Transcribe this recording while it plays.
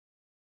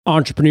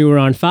Entrepreneur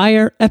on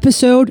Fire,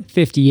 episode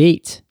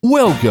 58.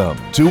 Welcome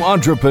to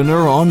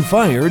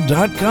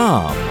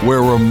EntrepreneurOnFire.com,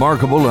 where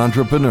remarkable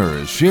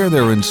entrepreneurs share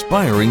their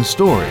inspiring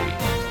story.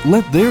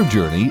 Let their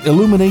journey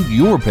illuminate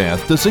your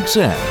path to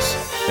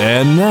success.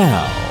 And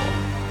now,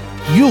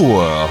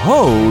 your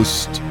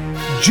host,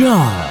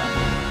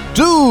 John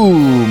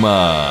Dumas.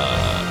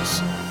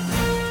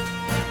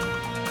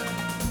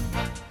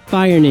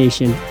 Fire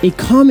Nation, a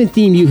common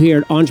theme you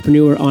hear at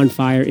Entrepreneur on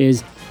Fire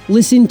is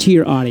listen to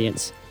your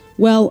audience.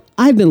 Well,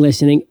 I've been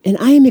listening, and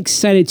I am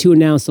excited to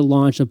announce the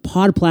launch of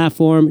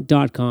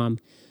podplatform.com.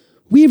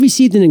 We have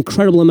received an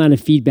incredible amount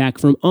of feedback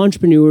from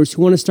entrepreneurs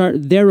who want to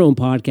start their own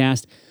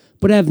podcast,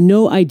 but have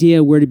no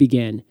idea where to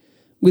begin.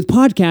 With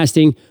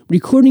podcasting,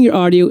 recording your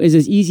audio is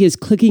as easy as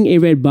clicking a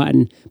red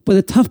button, but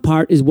the tough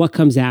part is what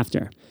comes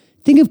after.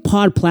 Think of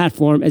Pod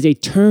Platform as a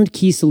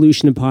turnkey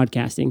solution in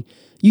podcasting.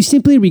 You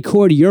simply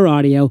record your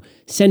audio,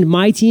 send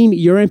my team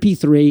your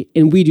MP3,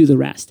 and we do the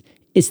rest.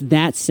 It's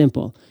that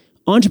simple.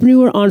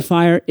 Entrepreneur on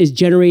Fire is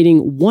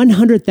generating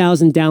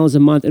 100,000 downloads a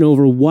month in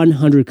over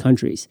 100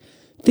 countries.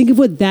 Think of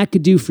what that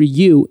could do for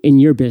you in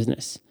your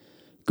business.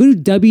 Go to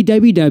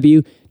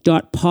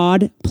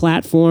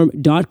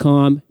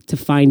www.podplatform.com to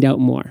find out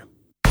more.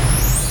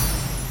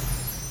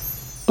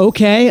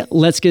 Okay,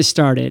 let's get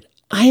started.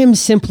 I am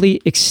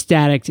simply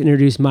ecstatic to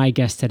introduce my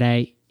guest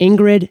today,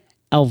 Ingrid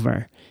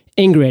Elfver.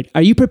 Ingrid,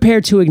 are you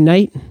prepared to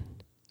ignite?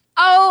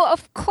 Oh,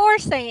 of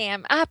course I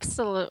am.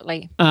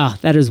 Absolutely. Ah,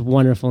 that is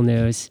wonderful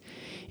news.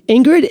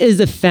 Ingrid is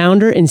the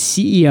founder and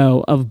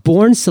CEO of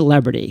Born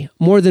Celebrity,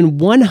 more than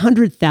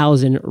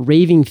 100,000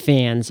 raving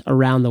fans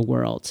around the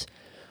world.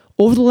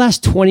 Over the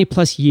last 20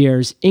 plus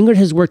years, Ingrid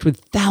has worked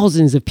with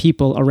thousands of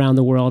people around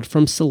the world,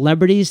 from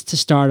celebrities to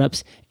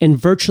startups in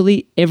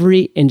virtually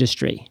every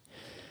industry.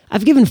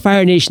 I've given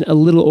Fire Nation a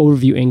little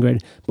overview,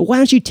 Ingrid, but why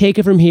don't you take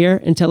it from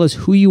here and tell us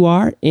who you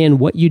are and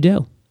what you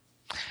do?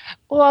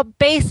 Well,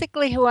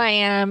 basically who I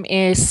am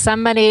is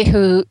somebody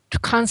who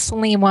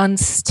constantly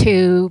wants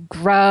to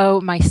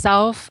grow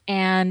myself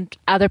and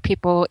other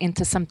people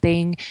into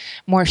something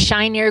more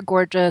shinier,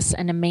 gorgeous,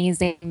 and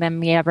amazing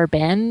than we ever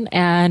been.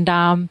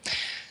 And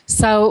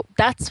so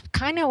that's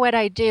kind of what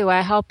I do. I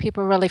help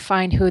people really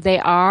find who they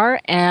are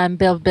and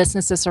build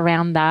businesses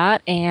around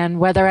that. And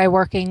whether I'm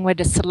working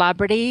with a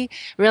celebrity,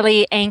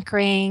 really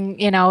anchoring,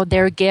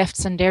 their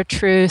gifts and their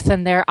truth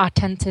and their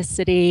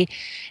authenticity.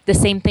 The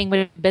same thing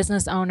with a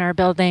business owner,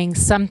 building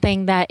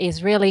something that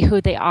is really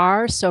who they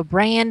are. So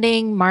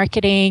branding,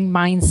 marketing,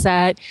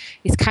 mindset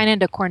is kind of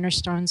the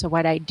cornerstones of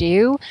what I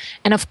do.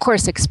 And of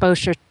course,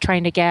 exposure,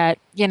 trying to get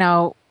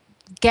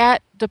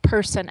the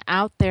person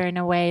out there in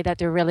a way that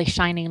they're really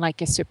shining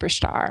like a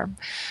superstar.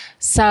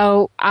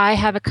 So I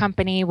have a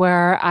company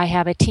where I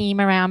have a team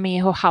around me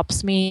who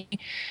helps me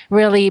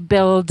really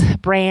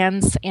build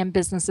brands and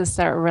businesses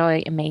that are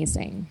really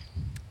amazing.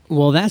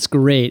 Well, that's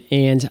great.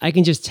 And I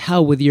can just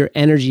tell with your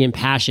energy and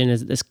passion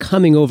that's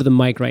coming over the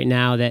mic right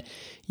now that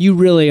you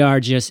really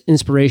are just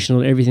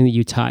inspirational in everything that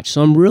you touch.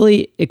 So I'm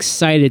really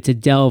excited to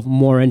delve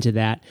more into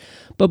that.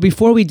 But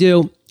before we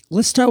do,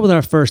 let's start with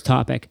our first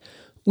topic,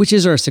 which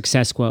is our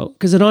success quote.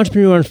 Because at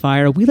Entrepreneur on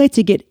Fire, we like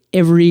to get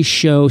every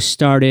show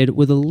started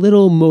with a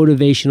little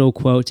motivational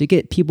quote to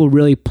get people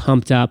really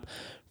pumped up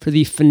for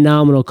the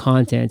phenomenal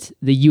content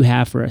that you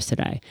have for us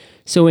today.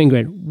 So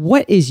Ingrid,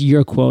 what is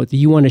your quote that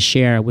you want to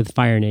share with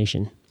Fire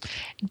Nation?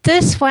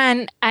 This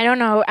one, I don't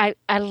know. I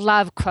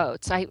love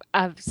quotes.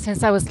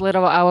 Since I was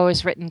little, I've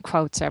always written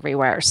quotes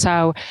everywhere.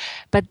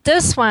 But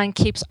this one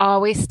keeps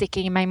always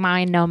sticking in my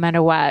mind no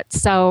matter what.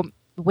 So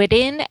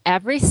within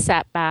every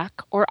setback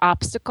or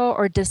obstacle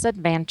or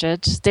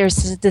disadvantage,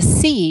 there's the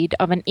seed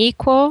of an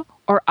equal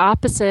or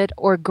opposite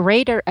or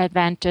greater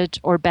advantage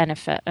or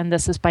benefit. And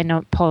this is by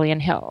Napoleon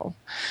Hill.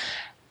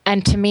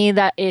 And to me,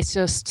 that is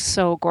just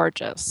so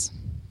gorgeous.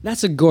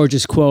 That's a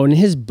gorgeous quote. And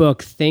his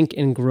book, Think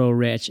and Grow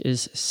Rich,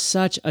 is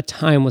such a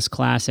timeless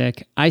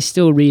classic. I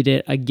still read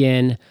it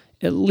again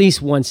at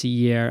least once a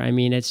year. I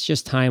mean, it's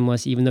just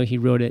timeless, even though he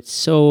wrote it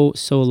so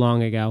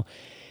long ago.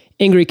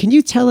 Ingrid, can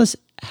you tell us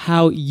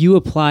how you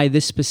apply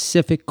this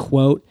specific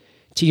quote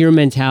to your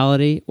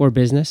mentality or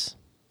business?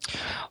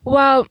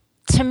 Well,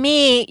 to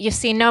me, you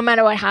see, no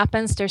matter what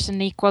happens, there's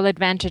an equal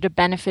advantage or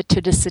benefit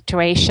to the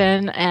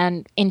situation.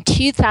 And in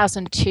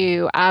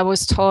 2002, I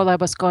was told I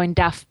was going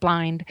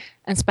deaf-blind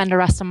and spend the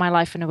rest of my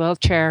life in a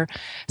wheelchair.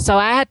 So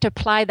I had to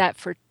apply that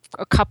for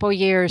a couple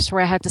years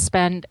where I had to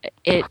spend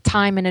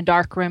time in a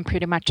dark room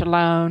pretty much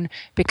alone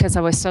because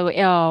I was so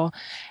ill.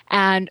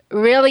 And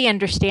really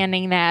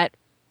understanding that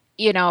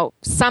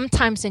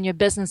sometimes in your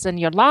business and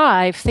your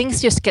life,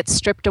 things just get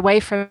stripped away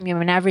from you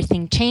and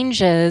everything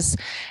changes.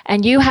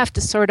 And you have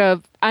to sort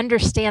of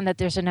understand that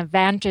there's an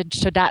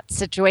advantage to that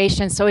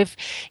situation. So if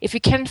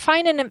you can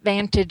find an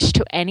advantage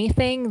to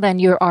anything, then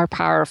you are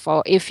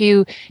powerful. If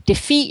you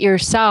defeat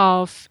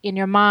yourself in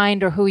your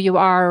mind or who you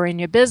are or in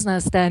your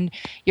business, then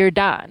you're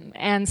done.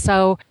 And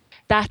so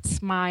that's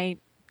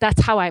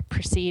how I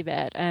perceive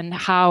it and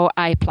how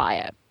I apply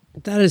it.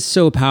 That is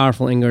so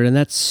powerful, Ingrid, and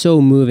that's so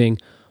moving.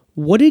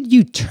 What did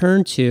you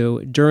turn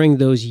to during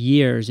those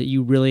years that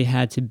you really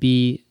had to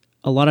be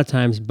a lot of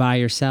times by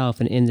yourself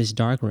and in this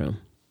dark room?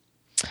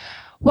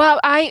 Well,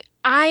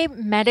 I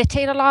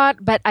meditate a lot,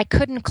 but I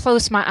couldn't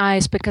close my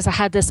eyes because I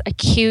had this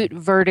acute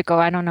vertigo.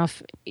 I don't know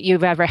if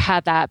you've ever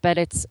had that, but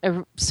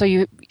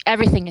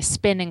everything is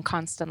spinning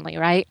constantly,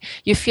 right?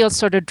 You feel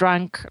sort of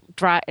drunk,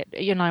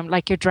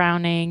 like you're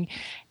drowning,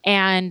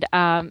 and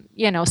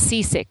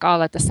seasick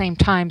all at the same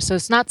time. So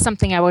it's not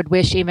something I would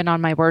wish even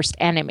on my worst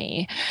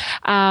enemy.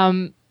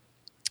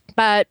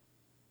 But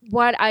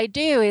what I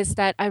do is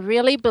that I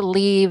really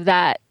believe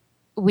that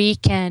we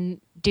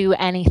can do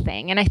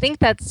anything, and I think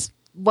that's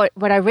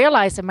what I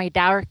realized in my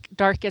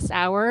darkest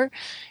hour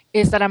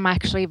is that I'm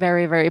actually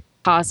very, very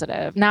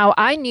positive. Now,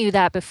 I knew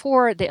that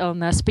before the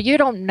illness, but you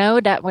don't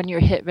know that when you're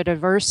hit with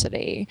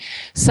adversity.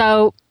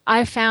 So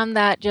I found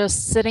that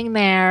just sitting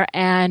there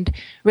and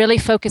really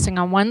focusing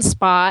on one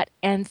spot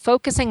and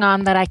focusing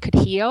on that I could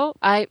heal.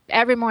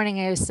 Every morning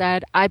I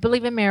said, I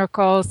believe in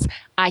miracles,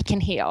 I can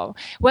heal.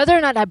 Whether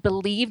or not I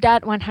believed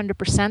that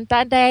 100%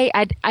 that day,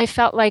 I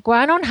felt like, well,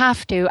 I don't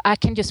have to. I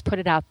can just put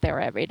it out there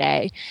every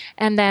day.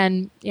 And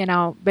then,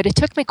 but it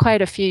took me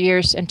quite a few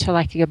years until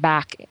I could get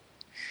back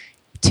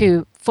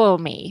to full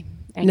me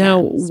again. Now,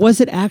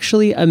 was it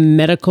actually a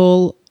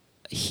medical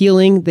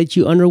healing that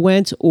you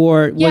underwent,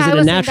 or was it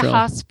a natural? Yeah, I was in the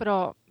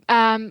hospital.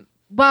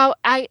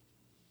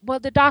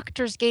 The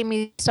doctors gave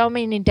me so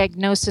many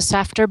diagnoses.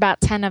 After about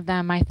 10 of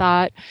them, I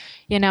thought,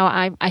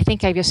 I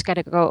think I just got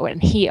to go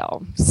and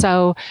heal.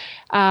 So,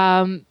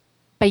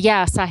 but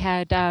yes, I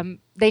had,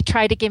 they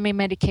tried to give me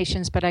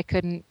medications, but I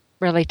couldn't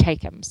really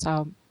take them.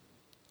 So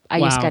I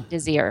just got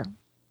dizzier.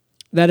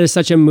 That is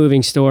such a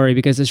moving story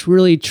because it's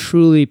really,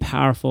 truly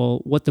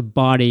powerful what the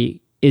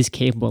body is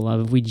capable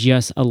of if we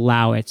just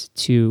allow it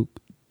to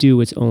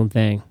do its own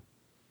thing.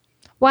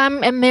 Well,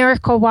 I'm a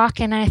miracle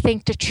walking, and I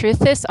think the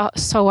truth is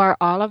so are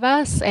all of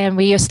us, and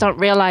we just don't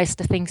realize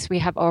the things we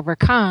have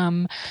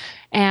overcome.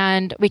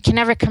 And we can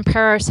never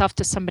compare ourselves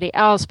to somebody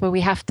else, but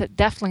we have to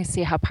definitely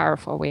see how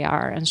powerful we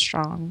are and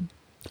strong.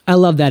 I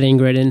love that,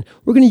 Ingrid, and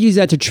we're going to use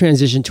that to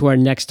transition to our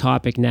next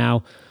topic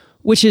now,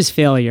 which is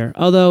failure.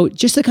 Although,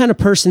 just the kind of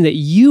person that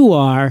you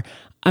are,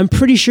 I'm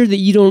pretty sure that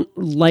you don't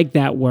like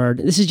that word.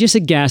 This is just a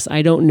guess,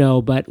 I don't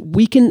know, but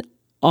we can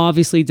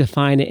obviously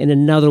define it in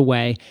another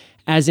way,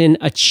 as in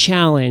a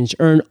challenge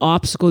or an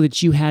obstacle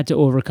that you had to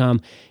overcome.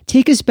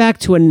 Take us back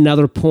to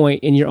another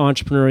point in your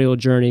entrepreneurial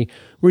journey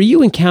where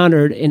you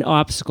encountered an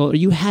obstacle or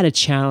you had a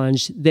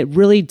challenge that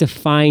really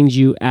defined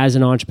you as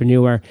an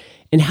entrepreneur.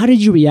 And how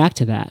did you react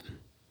to that?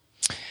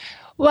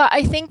 Well,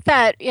 I think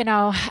that,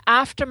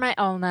 after my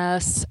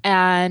illness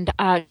and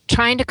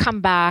trying to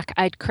come back,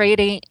 I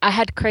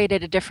had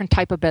created a different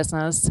type of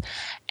business.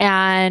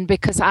 And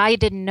because I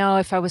didn't know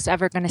if I was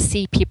ever going to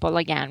see people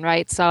again,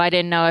 right? So I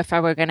didn't know if I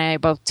were going to be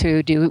able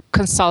to do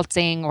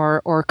consulting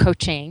or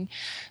coaching.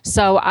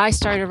 So I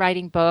started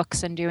writing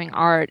books and doing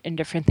art and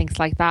different things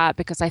like that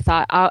because I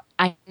thought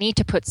I need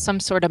to put some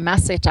sort of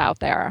message out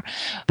there.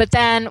 But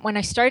then when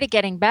I started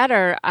getting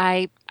better,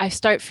 I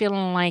started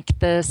feeling like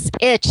this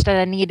itch that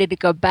I needed to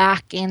go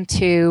back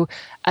into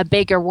a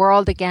bigger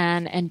world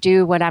again and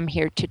do what I'm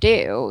here to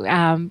do,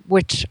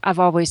 which I've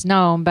always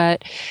known.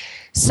 But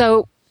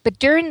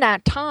during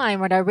that time,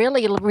 what I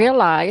really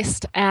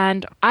realized,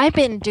 and I've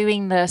been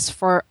doing this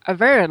for a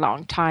very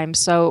long time,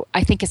 so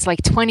I think it's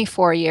like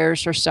 24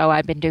 years or so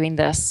I've been doing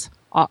this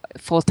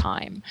full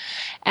time.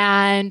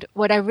 And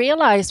what I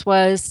realized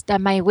was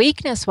that my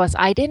weakness was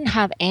I didn't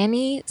have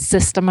any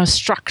system of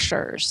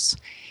structures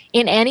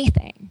in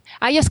anything.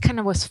 I just kind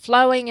of was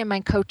flowing in my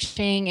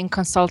coaching and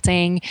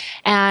consulting,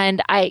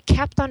 and I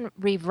kept on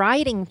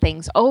rewriting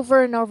things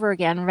over and over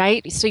again,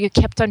 right? So you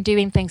kept on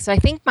doing things. So I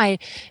think my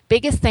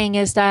biggest thing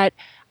is that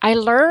I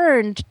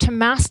learned to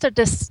master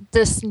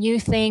this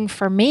new thing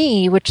for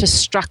me, which is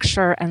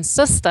structure and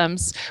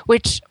systems,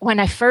 which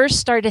when I first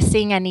started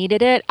seeing I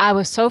needed it, I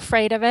was so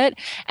afraid of it.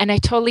 And I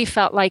totally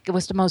felt like it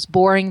was the most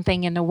boring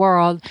thing in the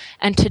world.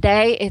 And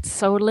today it's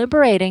so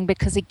liberating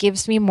because it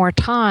gives me more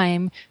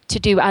time to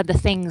do other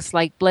things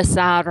like bliss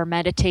out or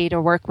meditate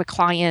or work with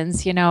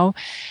clients,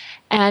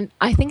 And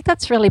I think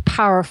that's really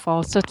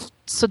powerful. So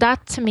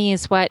that to me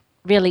is what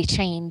really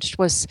changed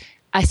was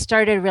I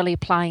started really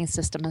applying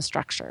system and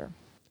structure.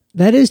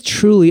 That is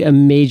truly a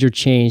major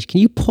change. Can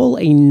you pull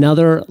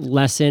another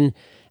lesson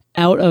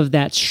out of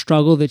that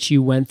struggle that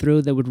you went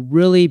through that would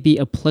really be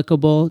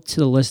applicable to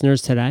the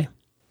listeners today?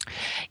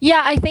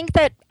 Yeah, I think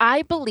that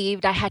I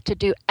believed I had to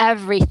do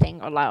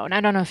everything alone. I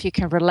don't know if you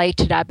can relate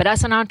to that, but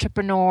as an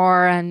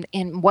entrepreneur and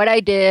in what I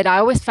did, I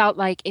always felt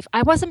like if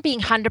I wasn't being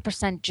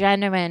 100%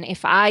 genuine,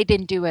 if I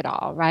didn't do it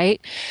all, right?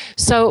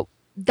 So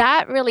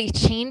that really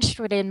changed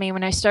within me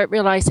when I started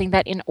realizing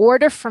that in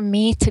order for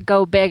me to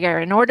go bigger,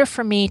 in order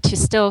for me to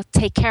still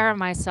take care of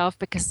myself,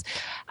 because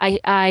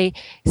I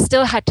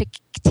still had to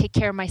take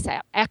care of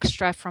myself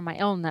extra from my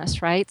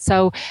illness, right?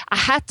 So I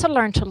had to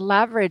learn to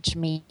leverage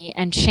me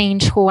and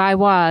change who I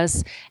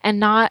was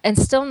and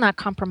still not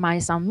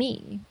compromise on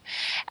me.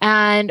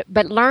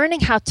 But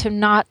learning how to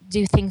not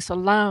do things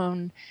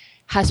alone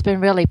has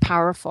been really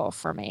powerful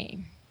for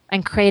me,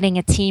 and creating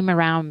a team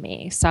around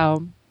me.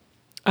 So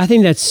I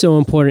think that's so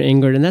important,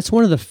 Ingrid. And that's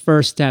one of the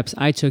first steps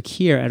I took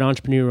here at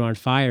Entrepreneur on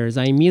Fire is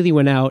I immediately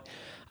went out.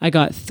 I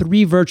got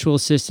 3 virtual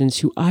assistants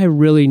who I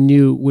really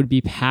knew would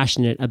be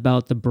passionate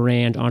about the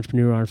brand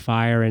Entrepreneur on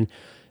Fire. And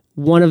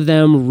one of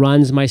them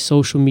runs my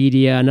social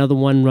media. Another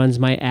one runs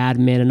my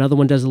admin. Another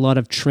one does a lot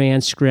of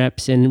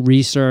transcripts and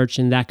research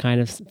and that kind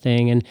of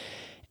thing. And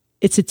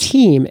it's a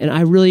team. And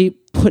I really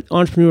put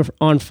Entrepreneur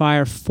on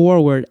Fire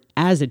forward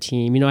as a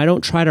team. I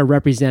don't try to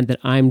represent that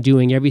I'm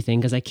doing everything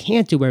because I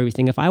can't do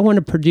everything. If I want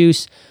to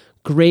produce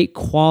great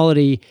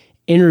quality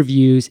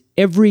interviews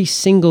every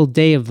single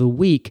day of the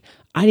week,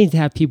 I need to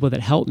have people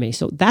that help me.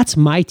 So that's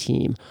my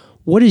team.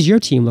 What does your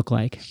team look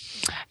like?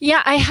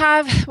 Yeah, I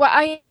have,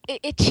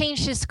 it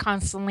changes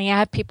constantly. I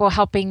have people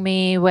helping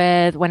me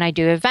with when I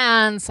do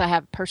events. I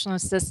have a personal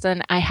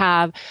assistant. I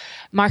have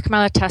Mark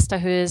Malatesta,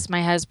 who is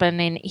my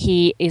husband, and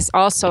he is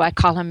also, I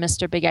call him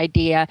Mr. Big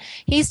Idea.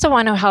 He's the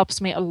one who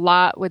helps me a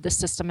lot with the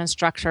system and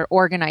structure,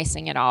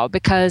 organizing it all,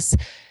 because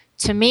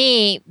to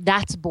me,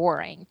 that's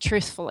boring,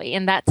 truthfully,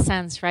 in that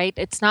sense, right?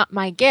 It's not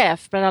my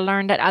gift, but I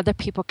learned that other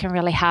people can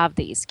really have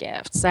these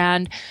gifts.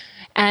 And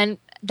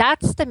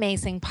that's the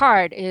amazing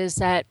part, is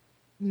that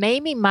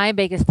maybe my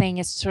biggest thing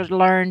is to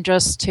learn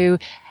just to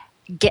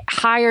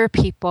hire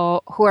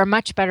people who are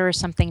much better at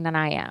something than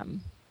I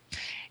am.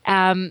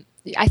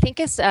 I think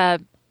it's the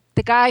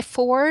guy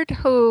Ford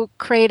who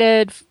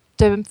created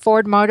the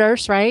Ford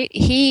Motors, right?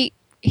 He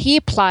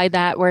applied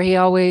that, where he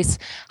always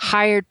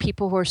hired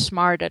people who are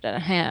smarter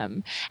than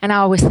him. And I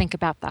always think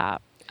about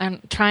that.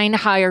 I'm trying to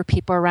hire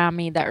people around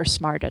me that are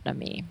smarter than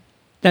me.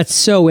 That's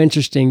so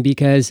interesting,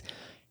 because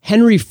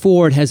Henry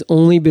Ford has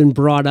only been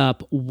brought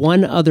up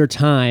one other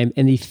time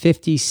in the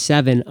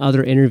 57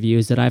 other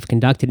interviews that I've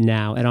conducted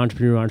now at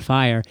Entrepreneur on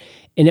Fire.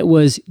 And it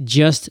was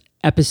just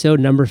episode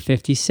number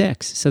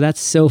 56. So that's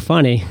so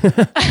funny.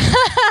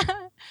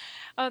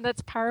 Oh,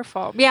 that's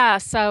powerful. Yeah.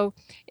 So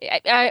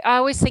I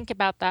always think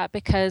about that,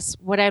 because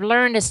what I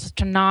learned is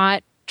to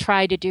not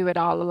try to do it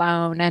all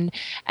alone.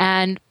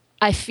 And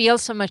I feel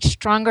so much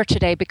stronger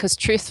today because,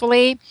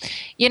 truthfully,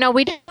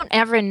 we don't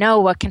ever know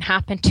what can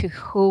happen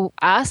to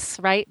us,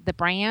 right? The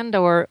brand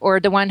or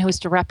the one who's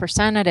the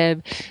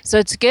representative. So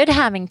it's good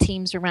having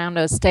teams around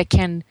us that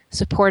can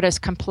support us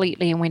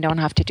completely, and we don't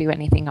have to do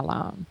anything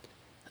alone.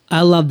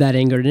 I love that,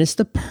 Ingrid. And it's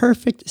the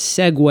perfect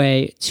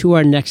segue to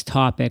our next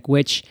topic,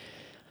 which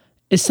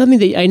is something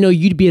that I know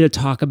you'd be able to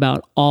talk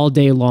about all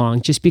day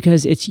long, just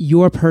because it's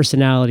your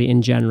personality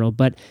in general.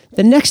 But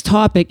the next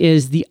topic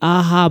is the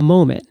aha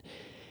moment.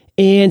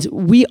 And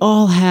we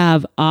all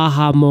have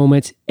aha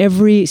moments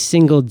every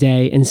single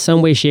day in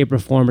some way, shape, or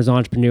form as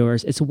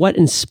entrepreneurs. It's what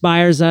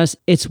inspires us.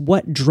 It's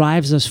what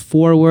drives us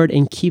forward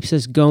and keeps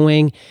us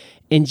going,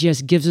 and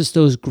just gives us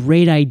those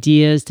great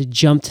ideas to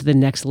jump to the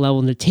next level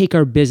and to take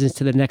our business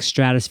to the next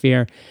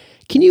stratosphere.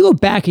 Can you go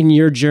back in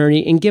your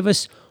journey and give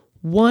us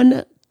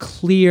one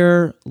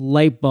clear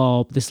light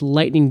bulb, this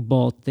lightning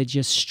bolt that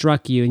just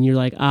struck you and you're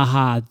like,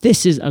 aha,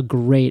 this is a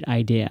great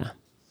idea?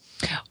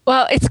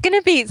 Well, it's going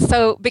to be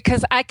so,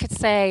 because I could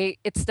say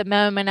it's the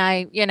moment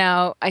I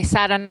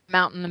sat on a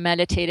mountain and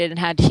meditated and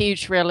had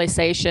huge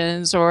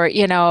realizations, or,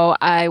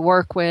 I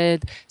work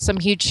with some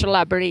huge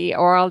celebrity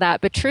or all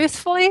that. But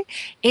truthfully,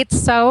 it's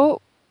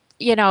so,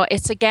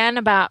 it's again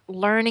about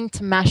learning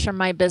to measure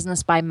my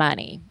business by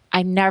money.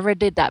 I never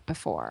did that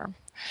before.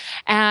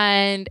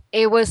 And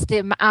it was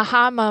the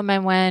aha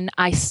moment when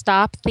I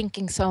stopped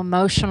thinking so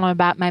emotional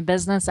about my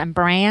business and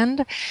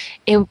brand.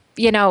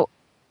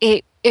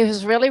 It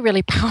was really,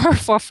 really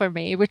powerful for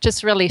me, which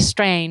is really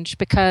strange,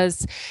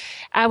 because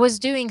I was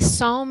doing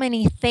so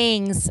many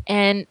things,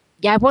 and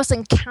I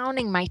wasn't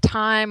counting my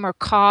time or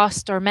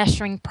cost or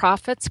measuring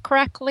profits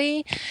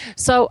correctly.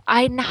 So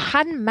I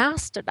hadn't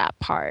mastered that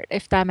part,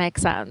 if that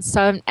makes sense.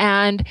 So,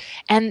 and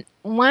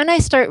when I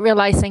start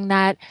realizing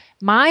that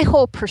my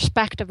whole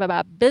perspective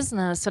about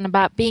business and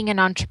about being an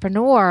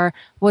entrepreneur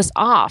was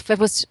off,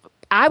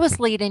 I was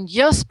leading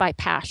just by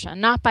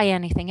passion, not by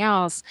anything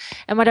else.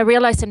 And what I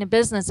realized in a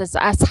business is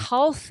as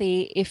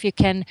healthy if you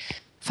can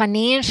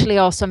financially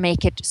also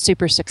make it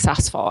super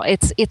successful.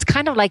 It's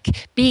kind of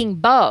like being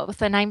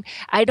both, and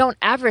I don't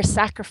ever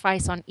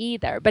sacrifice on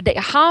either. But the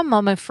aha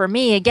moment for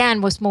me,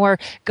 again, was more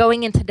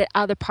going into the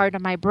other part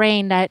of my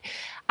brain that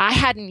I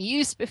hadn't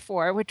used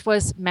before, which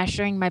was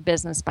measuring my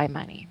business by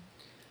money.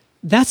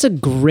 That's a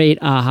great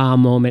aha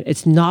moment.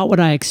 It's not what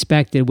I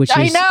expected, which is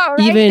I know,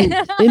 right? Even,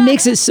 it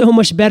makes it so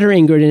much better,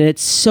 Ingrid, and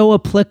it's so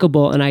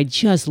applicable, and I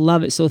just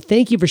love it. So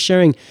thank you for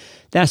sharing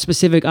that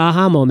specific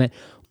aha moment.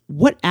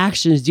 What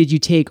actions did you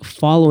take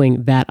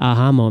following that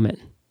aha moment?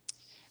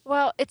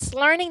 Well, it's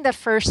learning. The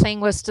first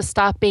thing was to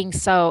stop being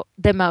the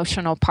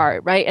emotional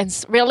part, right?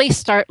 And really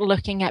start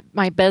looking at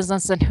my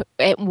business and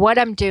what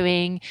I'm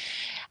doing,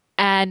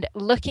 and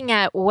looking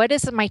at what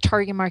is it my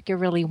target market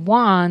really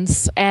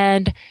wants,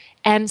 and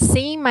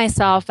seeing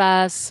myself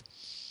as,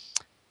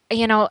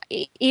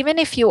 even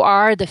if you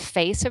are the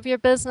face of your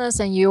business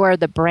and you are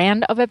the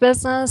brand of a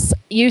business,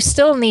 you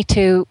still need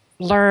to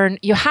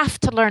you have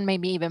to learn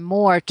maybe even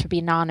more to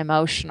be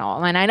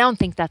non-emotional. And I don't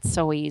think that's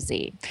so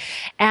easy.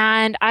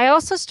 And I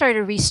also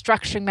started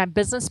restructuring my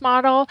business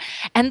model.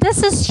 And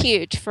this is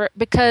huge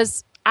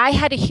because I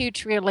had a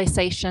huge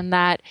realization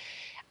that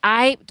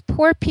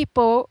poor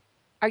people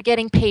are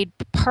getting paid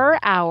per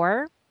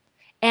hour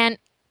and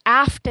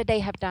after they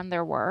have done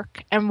their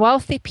work, and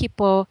wealthy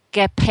people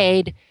get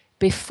paid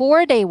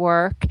before they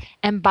work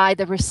and by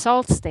the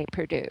results they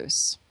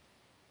produce.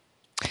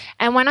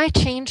 And when I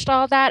changed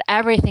all that,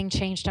 everything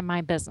changed in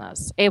my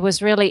business. It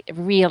was really,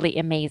 really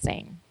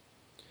amazing.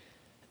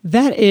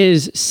 That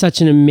is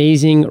such an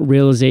amazing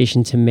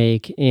realization to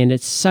make, and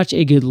it's such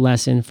a good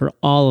lesson for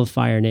all of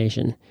Fire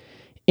Nation.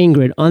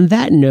 Ingrid, on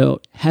that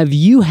note, have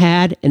you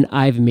had an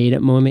I've made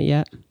it moment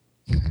yet?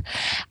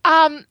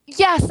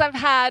 Yes, I've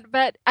had,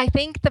 but I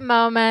think the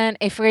moment,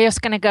 if we're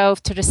just going to go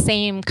to the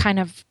same kind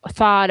of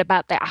thought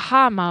about the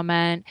aha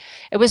moment,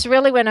 it was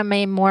really when I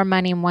made more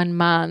money in 1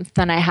 month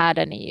than I had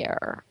in a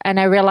year. And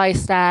I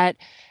realized that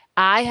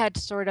I had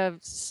sort of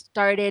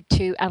started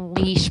to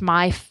unleash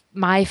my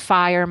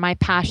fire, my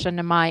passion,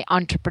 and my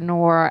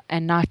entrepreneur,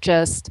 and not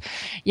just,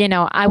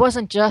 I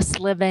wasn't just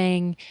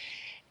living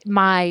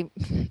my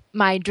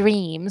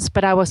dreams,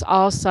 but I was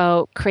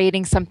also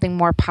creating something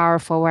more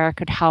powerful where I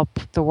could help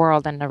the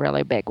world in a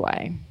really big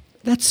way.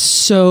 That's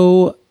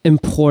so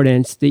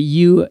important that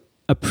you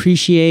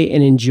appreciate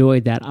and enjoy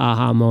that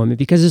aha moment,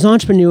 because as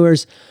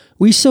entrepreneurs,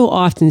 we so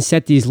often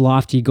set these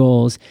lofty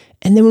goals,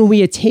 and then when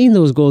we attain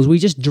those goals, we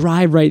just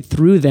drive right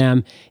through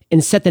them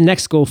and set the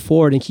next goal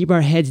forward and keep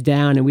our heads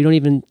down, and we don't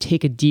even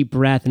take a deep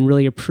breath and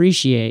really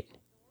appreciate.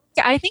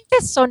 I think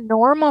that's so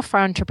normal for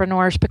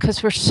entrepreneurs because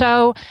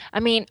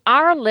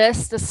our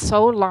list is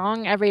so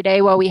long every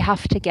day what we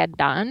have to get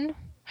done.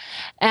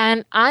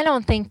 And I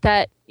don't think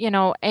that,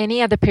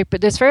 any other people,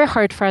 it's very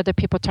hard for other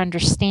people to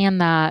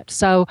understand that.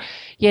 So,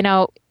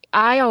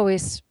 I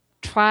always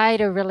try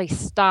to really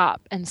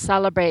stop and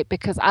celebrate,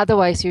 because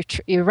otherwise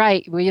you're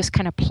right. We just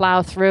kind of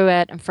plow through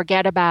it and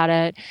forget about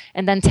it.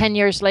 And then 10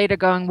 years later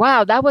going,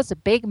 wow, that was a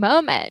big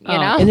moment, you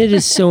know? And it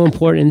is so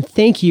important. And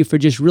thank you for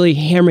just really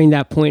hammering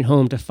that point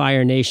home to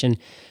Fire Nation,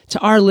 to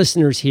our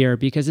listeners here,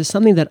 because it's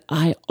something that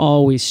I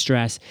always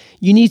stress.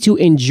 You need to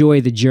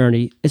enjoy the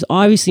journey. It's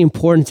obviously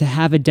important to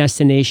have a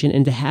destination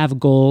and to have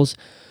goals,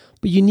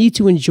 but you need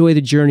to enjoy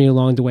the journey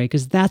along the way,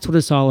 because that's what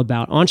it's all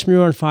about.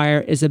 Entrepreneur on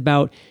Fire is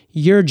about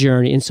your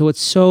journey. And so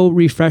it's so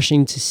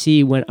refreshing to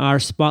see when our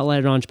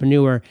spotlighted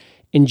entrepreneur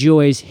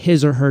enjoys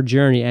his or her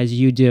journey as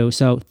you do.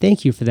 So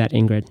thank you for that,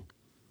 Ingrid.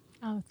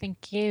 Oh,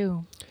 thank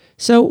you.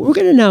 So we're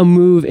going to now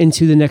move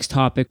into the next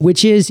topic,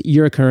 which is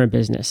your current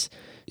business.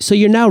 So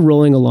you're now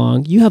rolling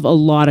along. You have a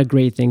lot of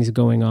great things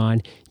going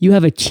on. You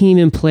have a team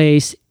in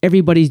place.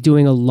 Everybody's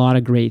doing a lot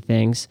of great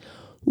things.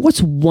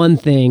 What's one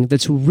thing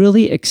that's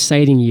really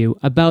exciting you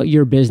about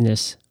your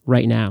business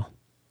right now?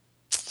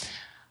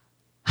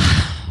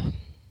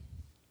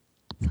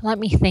 Let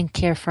me think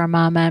here for a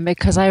moment,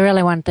 because I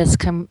really want this.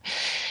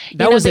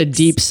 That was a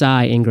deep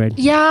sigh, Ingrid.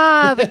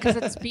 Yeah, because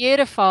it's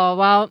beautiful.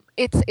 Well,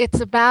 it's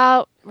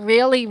about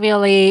really,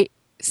 really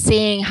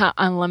seeing how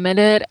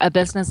unlimited a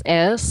business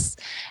is,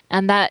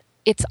 and that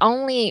it's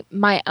only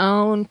my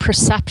own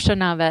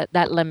perception of it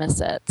that limits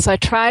it. So I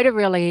try to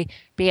really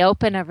be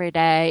open every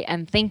day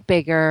and think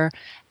bigger,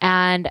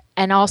 and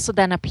also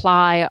then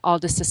apply all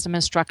the system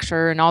and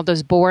structure and all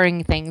those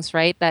boring things,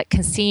 right, that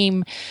can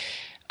seem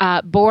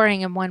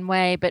boring in one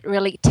way, but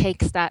really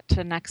takes that to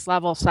the next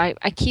level. So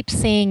I keep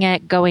seeing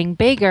it going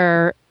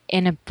bigger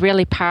in a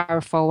really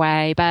powerful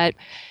way. But,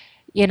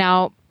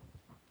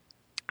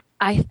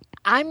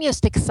 I'm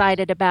just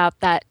excited about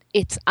that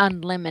it's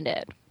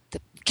unlimited,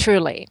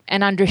 truly,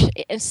 and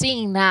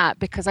seeing that,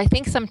 because I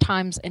think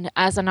sometimes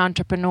as an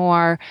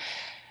entrepreneur,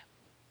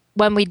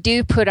 when we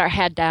do put our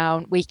head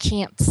down, we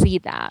can't see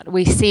that.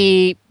 We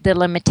see the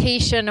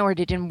limitation, or it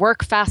didn't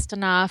work fast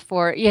enough,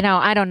 or,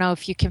 I don't know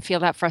if you can feel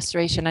that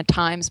frustration at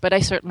times, but I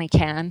certainly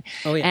can.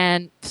 Oh, yeah.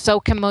 And so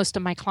can most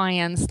of my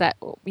clients that,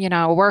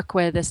 work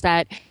with, is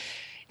that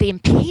the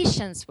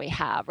impatience we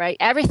have, right?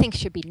 Everything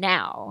should be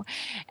now.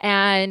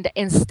 And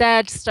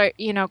instead start,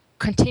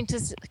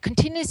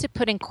 continuously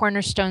putting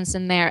cornerstones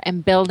in there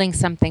and building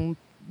something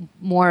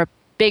more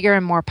bigger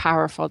and more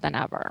powerful than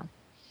ever.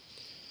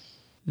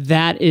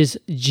 That is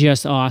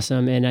just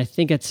awesome. And I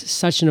think it's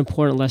such an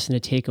important lesson to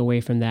take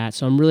away from that.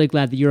 So I'm really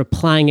glad that you're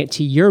applying it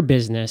to your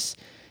business,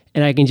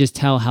 and I can just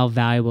tell how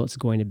valuable it's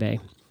going to be.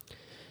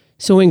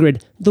 So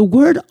Ingrid, the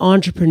word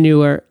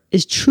entrepreneur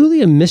is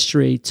truly a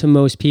mystery to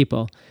most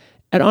people.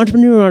 At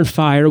Entrepreneur on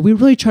Fire, we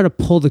really try to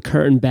pull the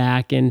curtain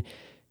back and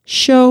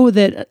show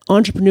that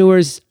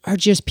entrepreneurs are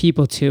just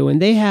people too,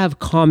 and they have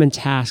common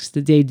tasks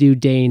that they do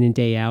day in and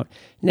day out.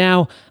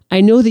 Now, I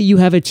know that you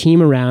have a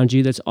team around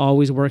you that's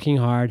always working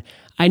hard.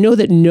 I know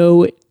that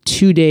no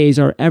 2 days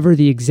are ever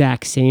the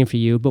exact same for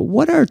you, but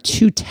what are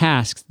 2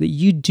 tasks that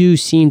you do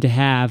seem to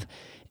have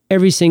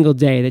every single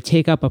day that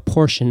take up a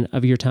portion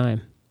of your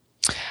time?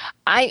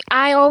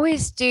 I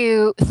always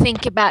do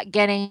think about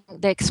getting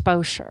the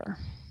exposure.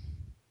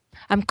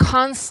 I'm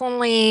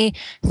constantly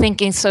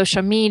thinking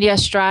social media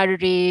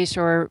strategies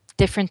or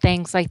different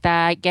things like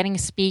that, getting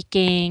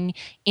speaking,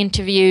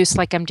 interviews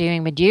like I'm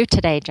doing with you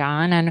today,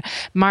 John, and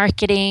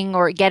marketing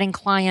or getting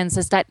clients,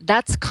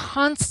 that's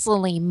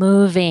constantly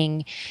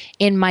moving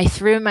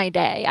through my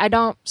day.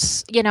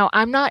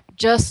 I'm not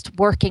just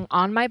working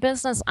on my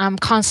business. I'm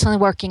constantly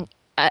working.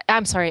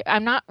 I'm sorry,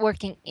 I'm not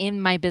working in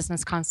my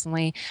business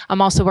constantly. I'm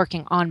also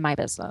working on my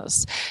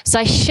business. So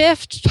I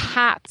shift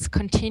hats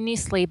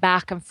continuously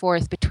back and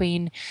forth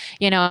between,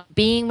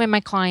 being with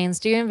my clients,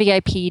 doing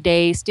VIP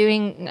days,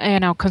 doing,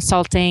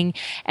 consulting,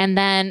 and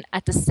then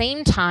at the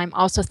same time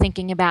also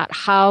thinking about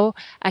how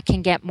I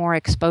can get more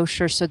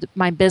exposure so that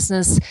my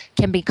business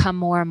can become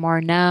more and more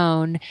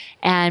known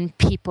and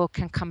people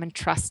can come and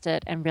trust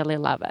it and really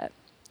love it.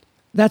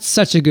 That's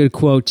such a good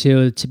quote,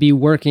 too, to be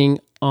working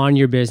on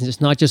your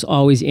business, not just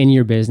always in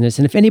your business.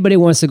 And if anybody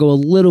wants to go a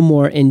little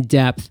more in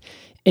depth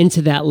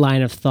into that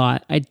line of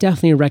thought, I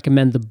definitely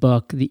recommend the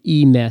book, The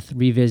E-Myth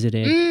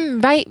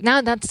Revisited. Right.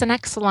 No, that's an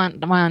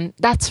excellent one.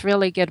 That's a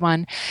really good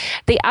one.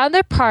 The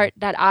other part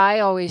that I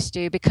always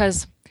do,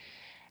 because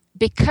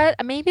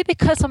maybe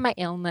because of my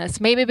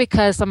illness, maybe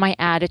because of my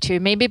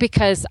attitude, maybe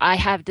because I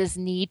have this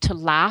need to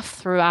laugh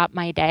throughout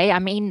my day. I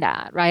mean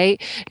that,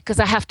 right? Because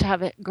I have to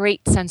have a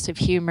great sense of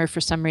humor for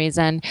some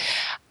reason.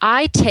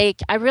 I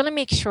really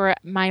make sure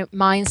my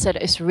mindset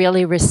is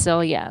really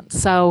resilient.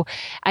 So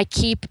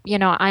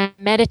I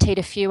meditate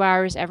a few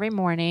hours every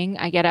morning.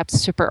 I get up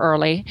super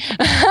early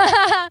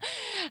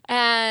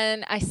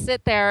and I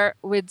sit there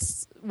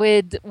with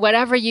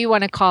whatever you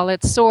want to call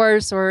it,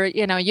 source or,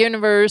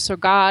 universe or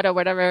God or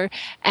whatever.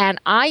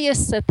 And I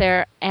just sit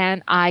there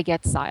and I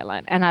get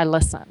silent and I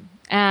listen.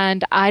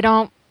 And I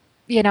don't,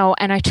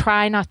 and I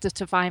try not to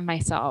define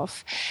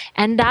myself.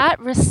 And that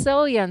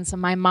resilience in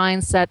my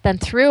mindset, then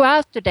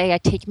throughout the day, I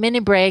take mini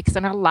breaks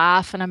and I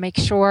laugh and I make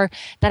sure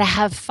that I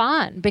have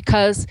fun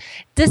because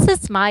this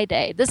is my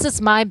day. This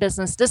is my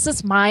business. This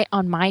is my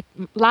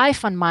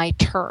life on my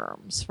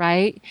terms,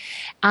 right?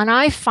 And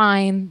I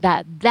find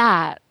that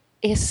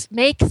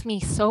makes me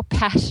so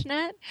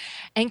passionate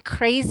and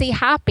crazy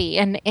happy.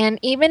 And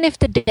even if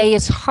the day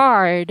is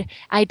hard,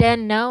 I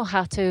then know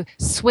how to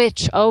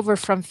switch over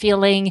from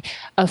feeling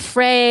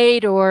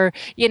afraid or,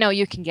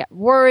 you can get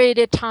worried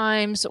at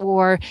times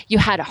or you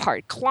had a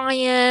hard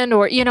client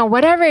or,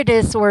 whatever it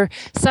is, or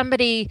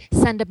somebody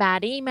sent a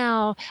bad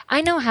email.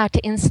 I know how to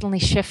instantly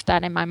shift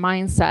that in my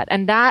mindset.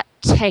 And that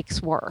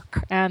takes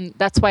work. And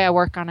that's why I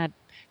work on it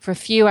for a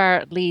few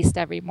hours at least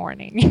every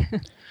morning.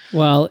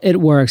 Well, it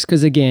works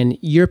because, again,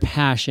 your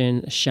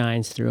passion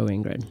shines through,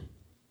 Ingrid.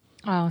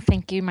 Oh,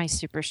 thank you, my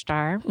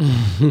superstar.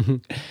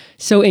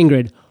 So,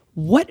 Ingrid,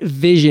 what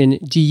vision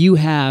do you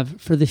have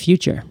for the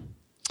future?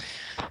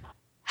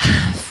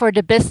 For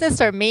the business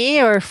or me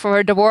or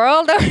for the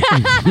world?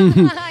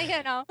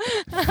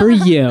 For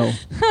you.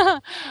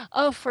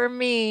 Oh, for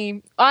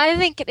me. I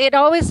think it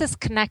always is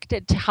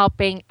connected to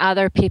helping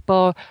other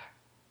people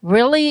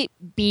really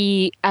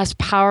be as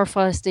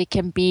powerful as they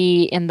can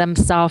be in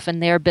themselves and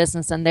their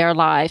business and their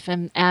life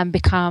and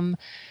become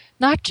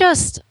not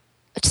just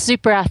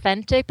super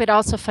authentic, but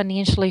also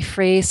financially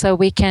free so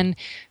we can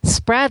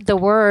spread the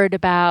word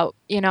about,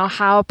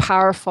 how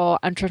powerful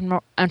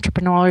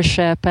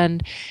entrepreneurship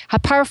and how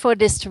powerful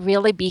it is to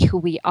really be who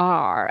we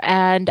are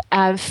and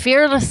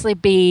fearlessly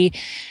be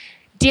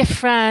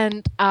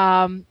different,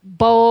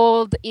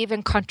 bold,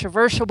 even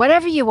controversial,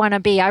 whatever you want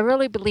to be. I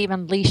really believe in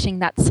unleashing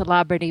that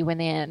celebrity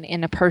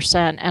in a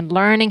person and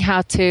learning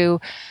how to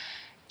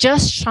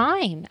just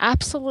shine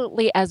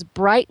absolutely as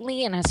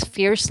brightly and as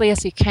fiercely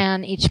as you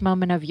can each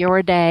moment of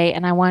your day.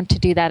 And I want to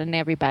do that in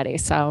everybody.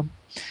 So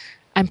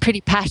I'm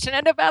pretty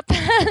passionate about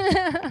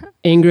that.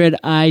 Ingrid,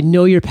 I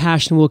know your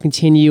passion will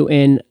continue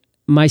in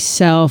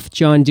myself,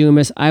 John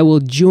Dumas. I will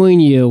join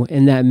you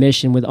in that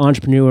mission with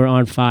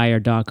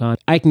entrepreneuronfire.com.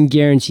 I can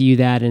guarantee you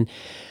that. And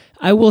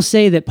I will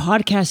say that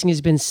podcasting has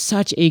been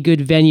such a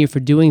good venue for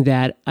doing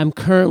that. I'm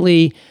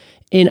currently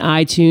in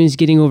iTunes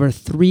getting over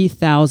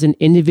 3,000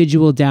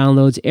 individual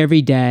downloads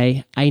every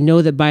day. I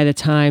know that by the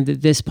time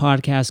that this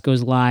podcast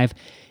goes live,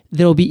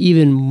 there'll be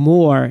even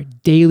more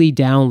daily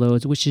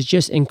downloads, which is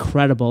just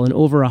incredible in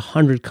over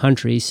 100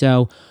 countries.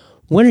 So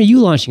when are you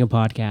launching a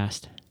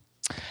podcast?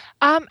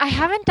 I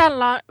haven't done a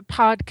lot of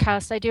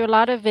podcasts. I do a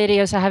lot of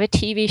videos. I have a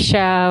TV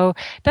show.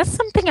 That's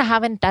something I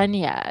haven't done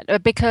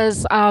yet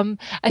because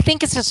I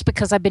think it's just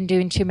because I've been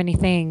doing too many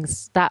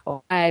things that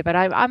way. But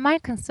I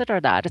might consider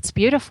that. It's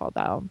beautiful,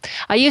 though.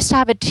 I used to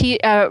have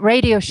a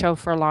radio show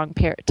for a long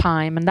period of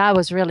time, and that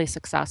was really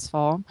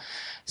successful.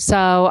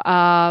 So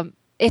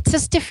it's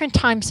just different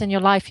times in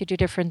your life. You do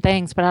different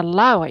things, but I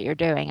love what you're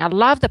doing. I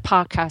love the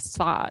podcast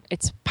thought.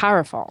 It's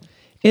powerful.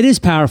 It is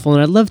powerful,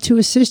 and I'd love to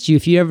assist you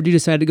if you ever do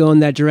decide to go in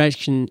that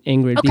direction,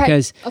 Ingrid,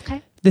 because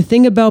the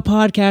thing about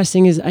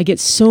podcasting is I get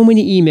so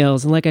many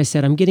emails, and like I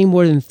said, I'm getting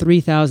more than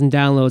 3,000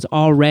 downloads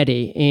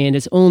already, and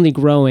it's only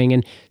growing,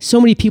 and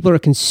so many people are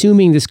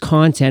consuming this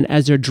content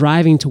as they're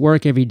driving to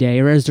work every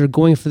day, or as they're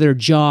going for their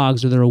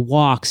jogs or their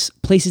walks,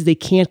 places they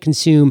can't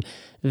consume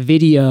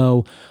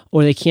video,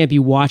 or they can't be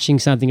watching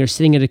something or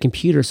sitting at a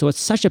computer. So it's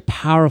such a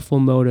powerful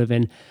motive.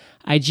 And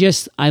I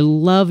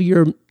love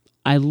your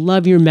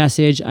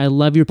message. I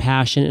love your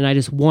passion, and I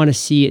just want to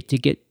see it to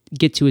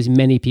get to as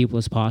many people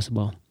as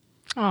possible.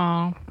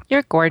 Oh,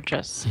 you're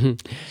gorgeous.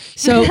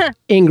 So,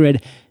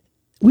 Ingrid,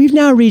 we've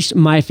now reached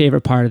my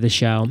favorite part of the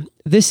show.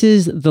 This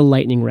is the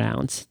lightning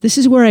rounds. This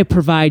is where I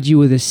provide you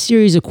with a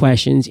series of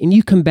questions, and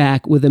you come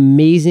back with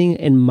amazing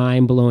and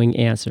mind-blowing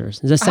answers.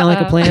 Does that sound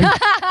like a plan?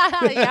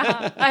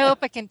 Yeah, I hope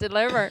I can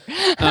deliver.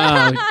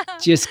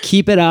 Just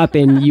keep it up,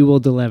 and you will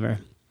deliver.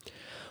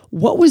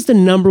 What was the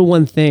number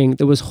one thing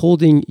that was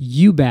holding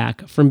you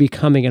back from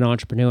becoming an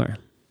entrepreneur?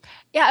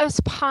 Yeah,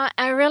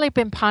 I really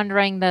been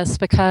pondering this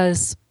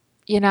because,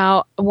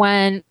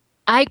 when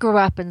I grew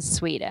up in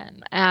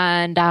Sweden,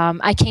 and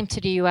I came to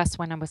the U.S.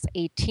 when I was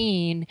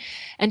 18.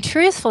 And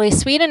truthfully,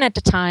 Sweden at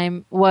the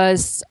time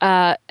was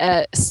a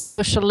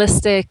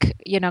socialistic,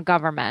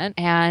 government,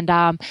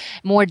 and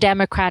more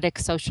democratic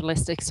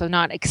socialistic, so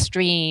not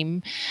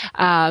extreme.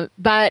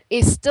 But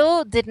it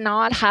still did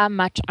not have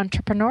much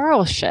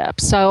entrepreneurship.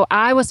 So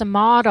I was a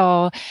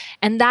model,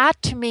 and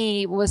that to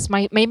me was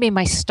maybe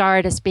my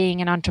start as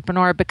being an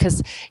entrepreneur,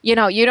 because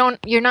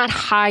you're not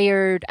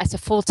hired as a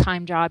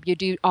full-time job. You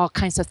do all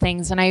kinds of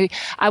things. And I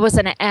was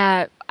an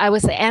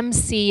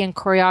MC and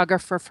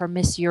choreographer for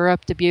Miss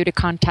Europe, the beauty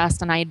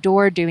contest, and I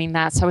adored doing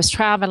that. So I was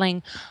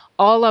traveling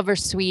all over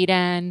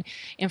Sweden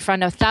in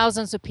front of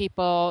thousands of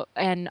people,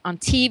 and on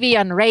TV,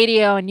 on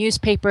radio, and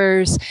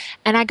newspapers.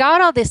 And I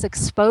got all this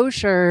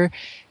exposure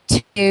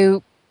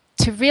to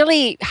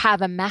really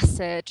have a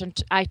message.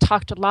 And I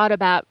talked a lot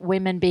about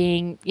women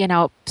being,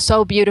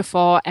 so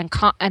beautiful, and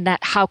that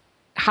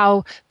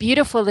how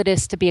beautiful it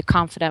is to be a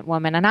confident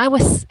woman. And I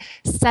was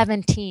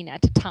 17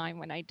 at the time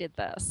when I did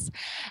this.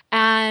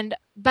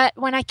 But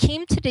when I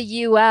came to the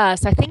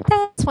US, I think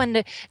that's when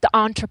the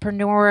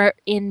entrepreneur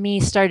in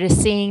me started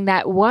seeing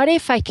that, what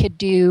if I could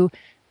do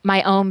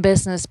my own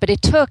business? But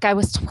I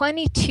was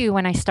 22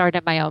 when I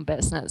started my own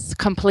business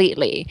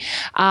completely.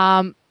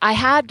 I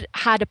had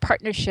a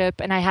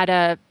partnership, and I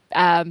had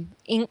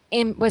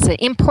was an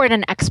import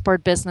and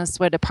export business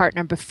with a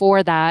partner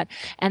before that.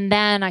 And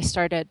then I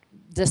started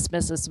this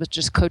business, which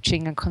is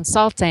coaching and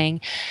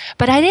consulting.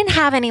 But I didn't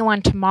have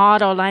anyone to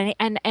model,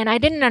 and I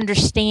didn't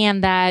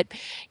understand that,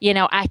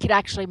 I could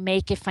actually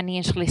make it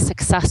financially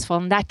successful.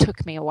 And that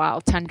took me a while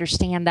to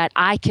understand that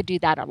I could do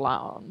that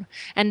alone.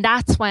 And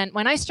that's when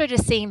I started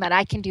seeing that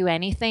I can do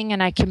anything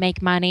and I can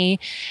make money.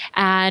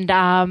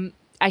 And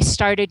I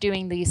started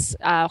doing these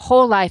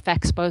whole life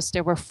expos.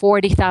 There were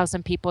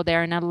 40,000 people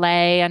there in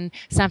LA and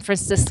San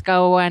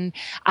Francisco. And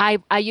I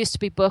used to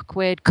be booked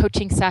with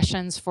coaching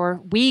sessions for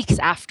weeks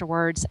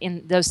afterwards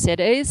in those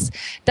cities.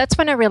 That's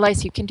when I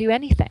realized you can do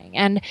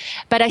anything.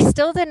 But I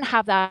still didn't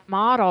have that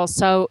model.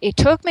 So it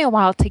took me a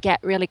while to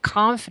get really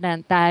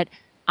confident that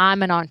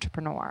I'm an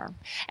entrepreneur.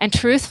 And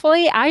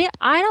truthfully, I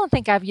don't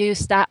think I've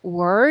used that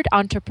word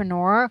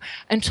entrepreneur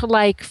until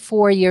like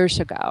 4 years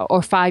ago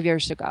or 5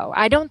 years ago.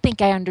 I don't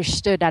think I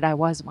understood that I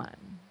was one.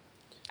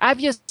 I've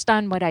just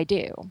done what I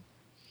do.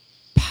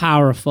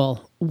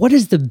 Powerful. What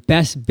is the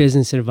best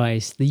business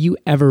advice that you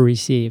ever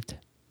received?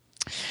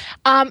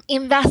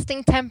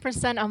 Investing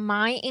 10% of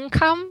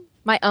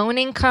my own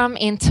income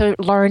into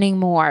learning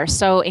more.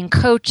 So in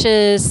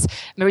coaches,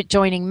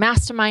 joining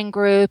mastermind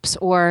groups,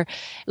 or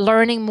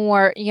learning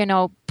more,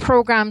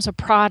 programs or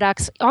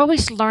products,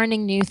 always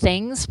learning new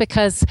things,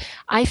 because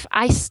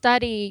I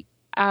study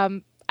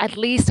at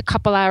least a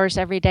couple hours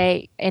every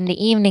day. In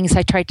the evenings,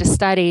 I try to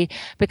study,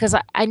 because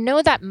I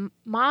know that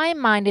my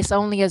mind is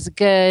only as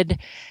good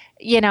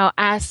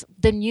as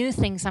the new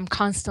things I'm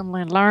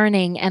constantly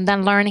learning, and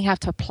then learning how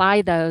to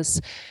apply those.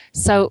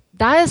 So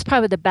that is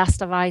probably the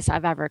best advice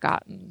I've ever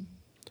gotten.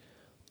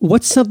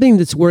 What's something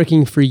that's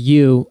working for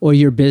you or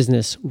your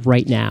business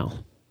right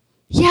now?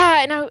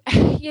 Yeah,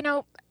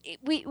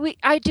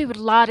 I do a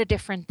lot of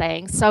different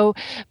things. So,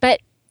 but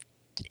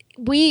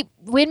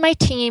with my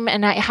team,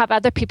 and I have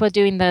other people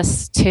doing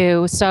this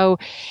too. So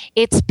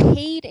it's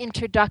paid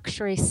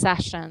introductory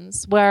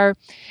sessions where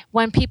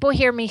when people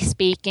hear me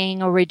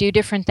speaking, or we do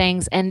different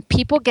things, and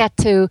people get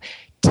to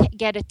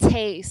get a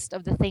taste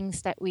of the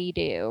things that we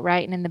do,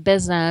 right, and in the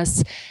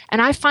business.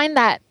 And I find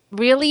that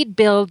really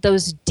build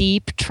those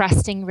deep,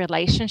 trusting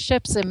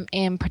relationships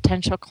in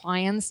potential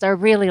clients. They're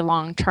really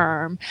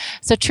long-term.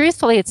 So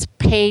truthfully, it's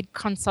paid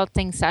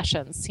consulting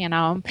sessions,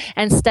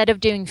 instead of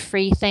doing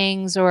free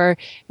things, or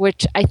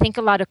which I think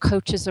a lot of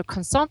coaches or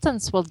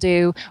consultants will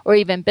do, or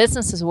even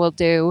businesses will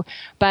do,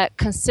 but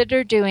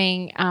consider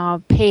doing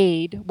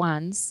paid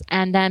ones,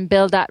 and then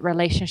build that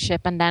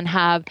relationship, and then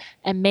have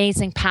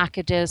amazing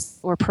packages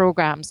or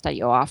programs that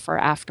you offer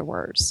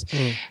afterwards.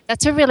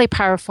 That's a really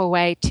powerful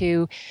way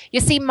to, you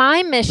see,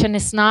 my mission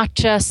is not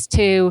just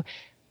to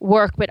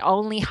work with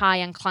only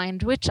high-end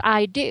clients, which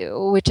I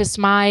do, which is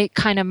my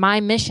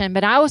mission,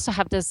 but I also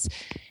have this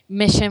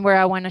mission where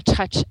I want to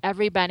touch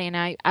everybody, and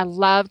I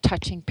love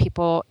touching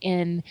people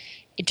in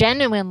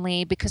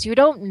genuinely, because you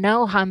don't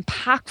know how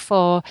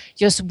impactful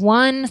just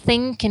one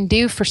thing can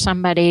do for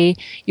somebody,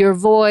 your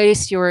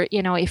voice,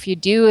 if you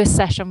do a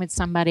session with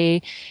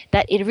somebody,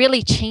 that it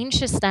really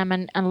changes them.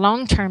 And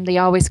long term, they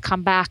always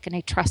come back and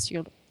they trust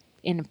you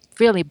in a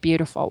really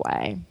beautiful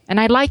way. And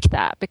I like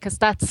that, because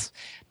that's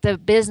the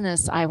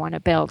business I want to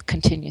build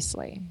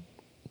continuously.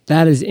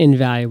 That is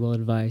invaluable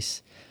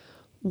advice.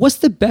 What's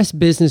the best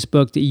business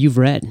book that you've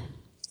read?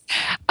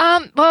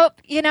 Well,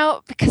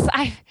 because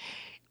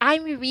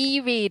I'm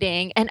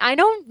rereading, and I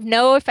don't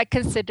know if I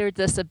consider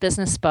this a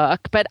business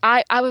book, but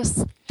I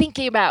was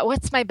thinking about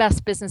what's my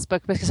best business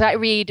book, because I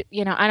read,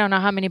 I don't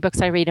know how many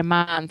books I read a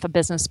month of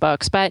business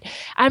books, but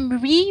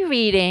I'm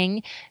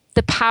rereading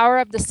The Power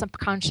of the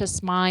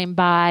Subconscious Mind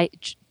by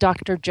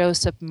Dr.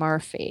 Joseph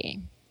Murphy.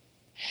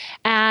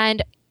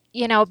 And,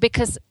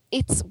 because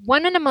it's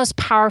one of the most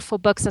powerful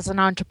books as an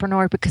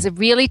entrepreneur, because it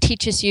really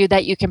teaches you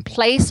that you can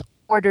place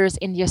orders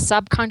in your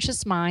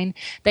subconscious mind,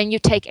 then you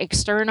take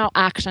external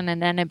action,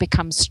 and then it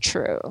becomes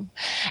true.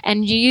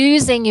 And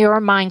using your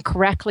mind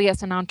correctly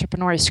as an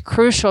entrepreneur is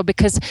crucial,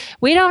 because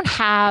we don't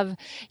have,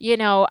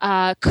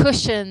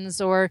 cushions,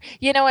 or,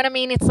 you know what I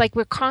mean? It's like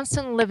we're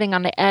constantly living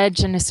on the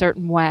edge in a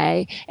certain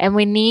way, and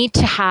we need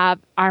to have,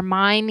 our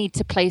mind needs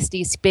to place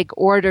these big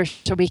orders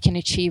so we can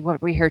achieve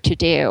what we're here to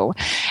do.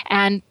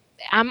 And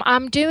I'm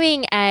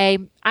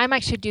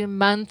actually doing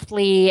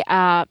monthly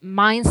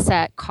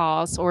mindset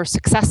calls, or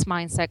success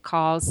mindset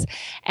calls,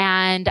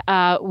 and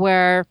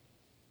where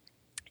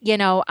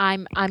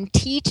I'm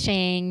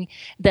teaching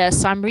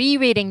this. So I'm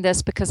rereading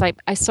this because I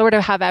sort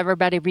of have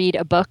everybody read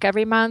a book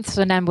every month,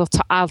 and then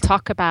I'll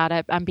talk about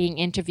it. I'm being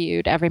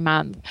interviewed every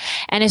month,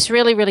 and it's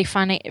really, really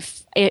funny,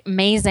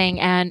 amazing.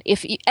 And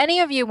if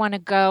any of you want to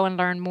go and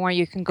learn more,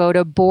 you can go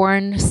to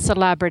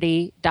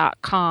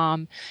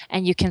borncelebrity.com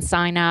and you can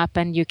sign up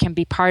and you can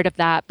be part of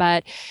that.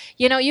 But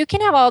you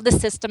can have all the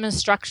system and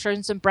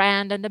structures and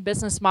brand and the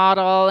business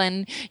model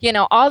and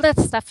all that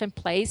stuff in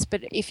place,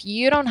 but if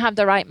you don't have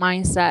the right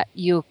mindset,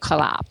 you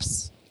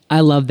collapse. I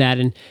love that.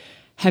 And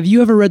have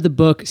you ever read the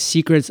book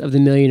Secrets of the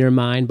Millionaire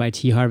Mind by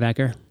T. Harv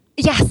Eker?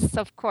 Yes,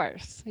 of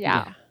course.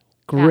 Yeah.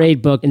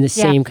 Great book, in the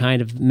same kind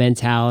of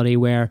mentality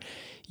where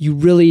you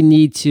really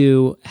need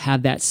to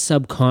have that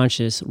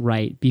subconscious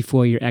right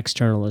before your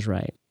external is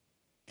right.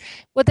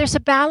 Well, there's a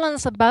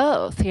balance of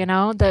both,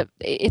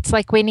 it's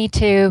like we need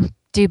to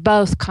do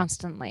both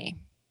constantly,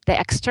 the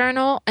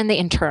external and the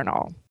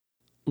internal.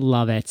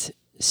 Love it.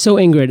 So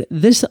Ingrid,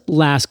 this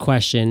last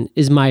question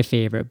is my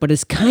favorite, but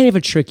it's kind of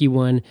a tricky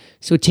one.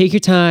 So take your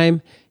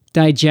time,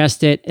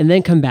 digest it, and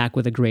then come back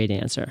with a great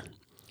answer.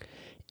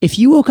 If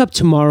you woke up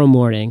tomorrow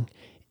morning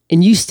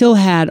and you still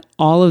had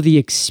all of the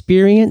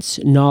experience,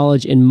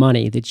 knowledge, and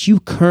money that you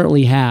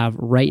currently have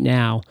right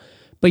now,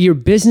 but your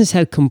business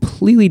had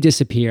completely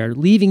disappeared,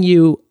 leaving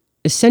you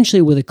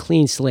essentially with a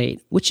clean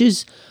slate, which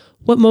is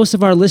what most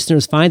of our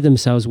listeners find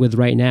themselves with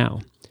right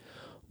now,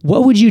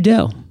 what would you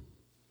do?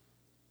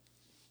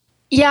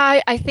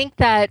 Yeah, I think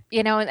that,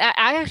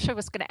 I actually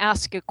was going to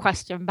ask you a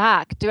question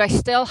back. Do I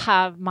still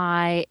have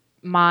my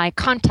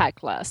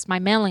contact list, my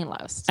mailing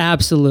list?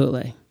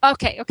 Absolutely.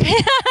 Okay.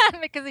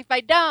 Because if I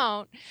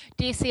don't,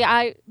 do you see,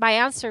 my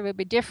answer would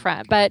be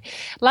different. But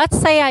let's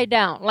say I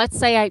don't. Let's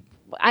say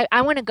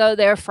I want to go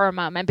there for a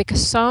moment,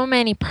 because so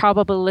many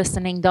probably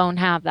listening don't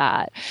have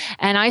that.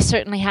 And I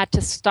certainly had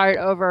to start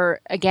over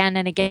again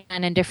and again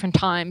in different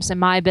times in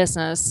my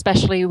business,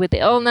 especially with the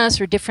illness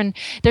or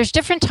there's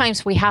different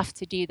times we have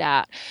to do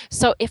that.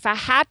 So if I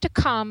had to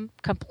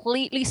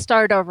completely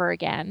start over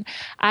again,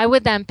 I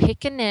would then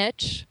pick a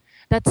niche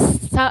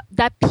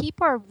that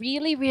people are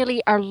really,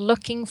 really are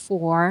looking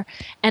for,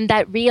 and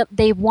that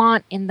they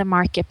want in the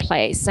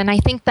marketplace. And I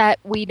think that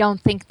we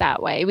don't think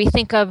that way. We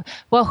think of,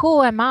 well,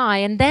 who am I?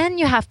 And then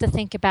you have to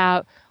think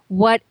about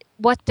what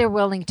they're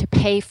willing to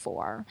pay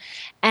for.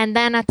 And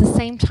then at the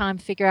same time,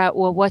 figure out,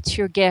 well, what's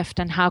your gift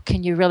and how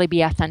can you really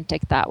be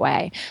authentic that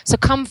way? So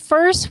come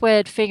first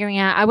with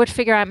I would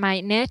figure out my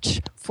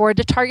niche for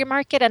the target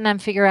market, and then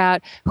figure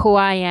out who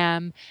I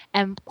am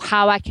and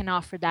how I can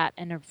offer that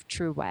in a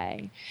true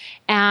way.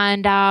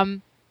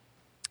 And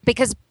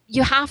because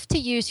you have to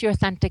use your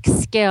authentic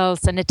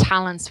skills and the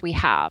talents we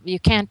have. You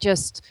can't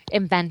just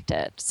invent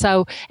it.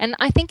 So, and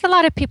I think a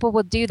lot of people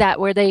will do that,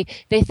 where they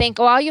think,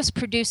 oh, I'll just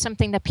produce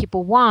something that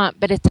people want,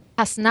 but it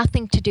has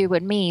nothing to do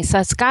with me. So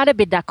it's got to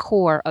be the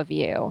core of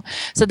you.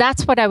 So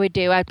that's what I would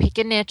do. I'd pick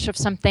a niche of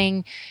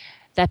something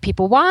that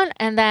people want,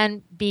 and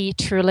then be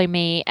truly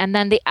me. And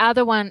then the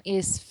other one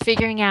is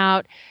figuring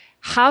out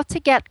how to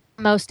get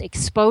most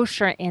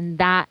exposure in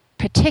that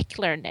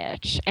particular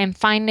niche, and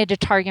finding the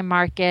target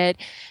market,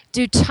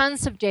 do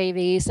tons of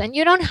JVs. And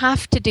you don't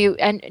have to do,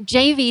 and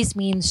JVs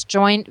means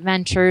joint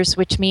ventures,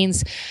 which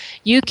means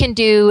you can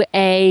do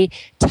a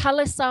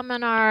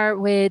teleseminar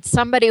with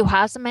somebody who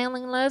has a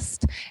mailing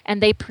list,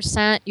 and they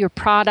present your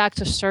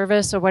product or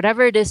service or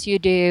whatever it is you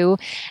do,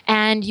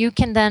 and you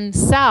can then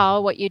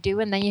sell what you do,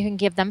 and then you can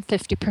give them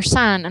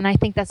 50%. And I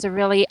think that's a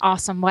really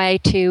awesome way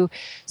to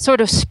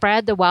sort of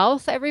spread the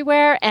wealth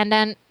everywhere, and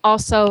then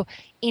also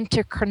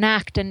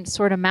interconnect and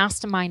sort of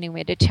masterminding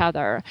with each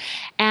other.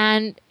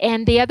 And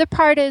the other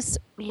part is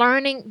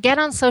learning, get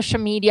on social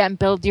media and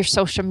build your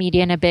social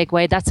media in a big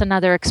way. That's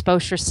another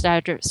exposure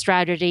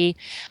strategy.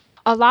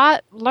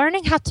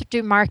 Learning how to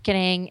do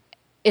marketing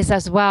is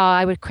as well.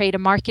 I would create a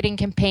marketing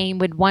campaign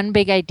with one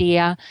big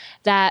idea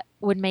that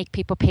would make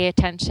people pay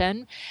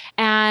attention,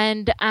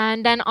 and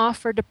then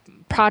offer the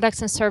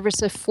products and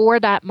services for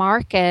that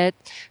market.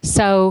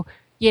 So,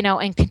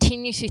 and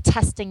continuously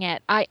testing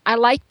it. I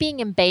like being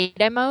in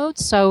beta mode.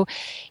 So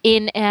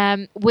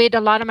with a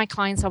lot of my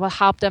clients, I will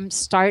help them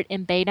start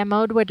in beta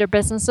mode with their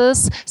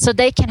businesses so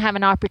they can have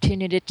an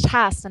opportunity to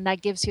test, and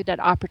that gives you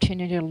that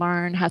opportunity to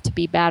learn how to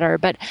be better.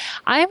 But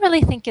I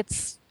really think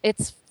it's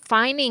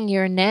finding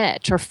your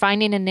niche, or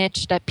finding a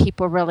niche that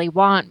people really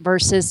want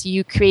versus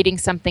you creating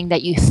something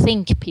that you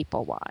think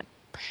people want.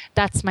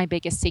 That's my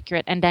biggest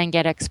secret, and then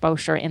get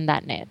exposure in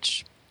that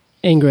niche.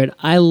 Ingrid,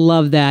 I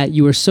love that.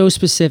 You were so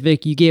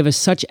specific. You gave us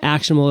such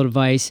actionable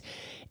advice,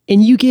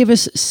 and you gave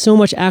us so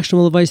much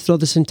actionable advice throughout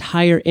this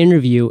entire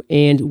interview,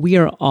 and we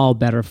are all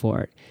better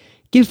for it.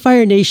 Give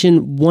Fire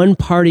Nation one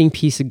parting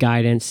piece of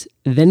guidance,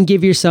 then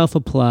give yourself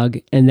a plug,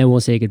 and then we'll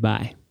say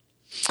goodbye.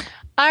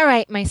 All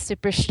right, my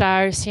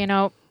superstars,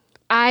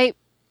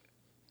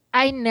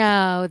 I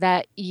know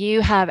that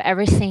you have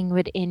everything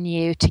within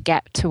you to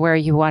get to where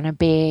you want to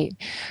be.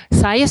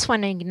 So I just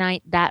want to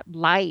ignite that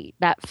light,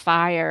 that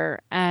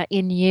fire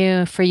in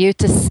you, for you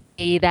to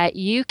see that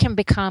you can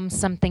become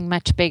something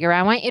much bigger.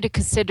 I want you to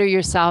consider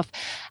yourself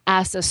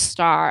as a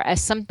star,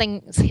 as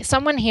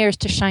someone here is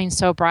to shine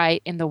so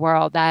bright in the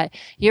world that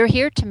you're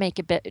here to make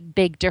a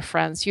big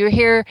difference. You're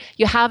here,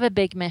 you have a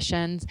big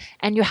mission,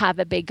 and you have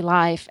a big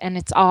life, and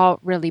it's all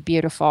really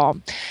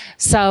beautiful.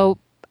 So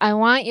I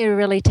want you to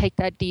really take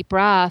that deep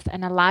breath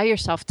and allow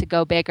yourself to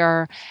go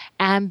bigger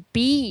and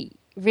be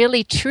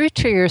really true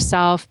to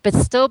yourself, but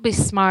still be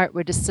smart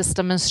with the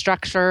system and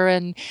structure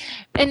and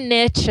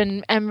niche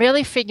and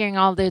really figuring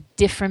all the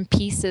different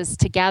pieces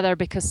together,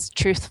 because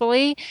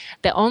truthfully,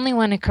 the only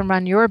one who can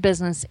run your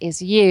business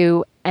is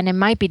you, and it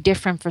might be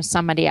different from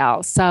somebody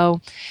else.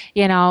 So,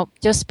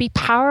 just be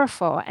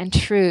powerful and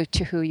true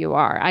to who you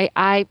are.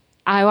 I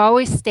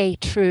always stay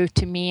true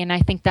to me, and I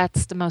think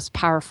that's the most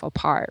powerful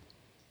part.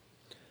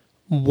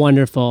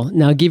 Wonderful.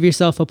 Now give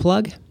yourself a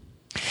plug.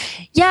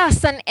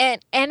 Yes, and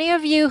any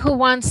of you who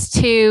wants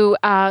to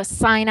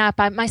sign up,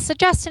 my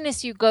suggestion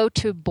is you go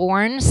to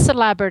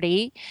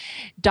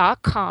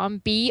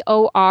borncelebrity.com,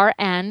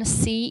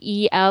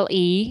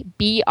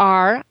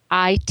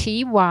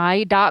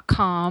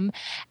 BORNCELEBRITY.com,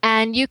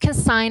 and you can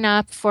sign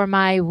up for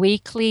my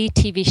weekly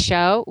TV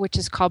show, which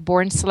is called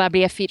Born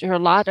Celebrity. I feature a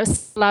lot of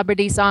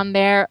celebrities on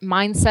there,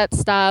 mindset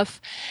stuff,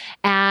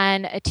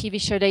 and a TV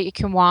show that you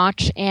can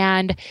watch.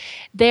 And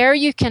there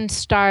you can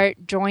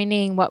start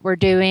joining what we're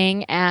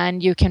doing,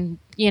 and you can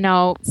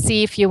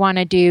see if you want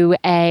to do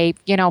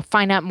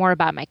find out more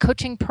about my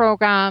coaching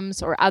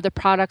programs or other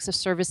products or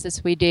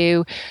services we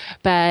do.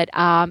 But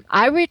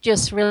I would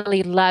just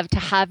really love to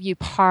have you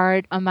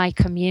part of my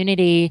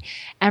community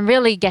and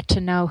really get to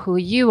know who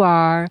you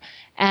are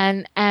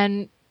and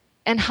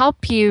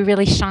help you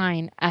really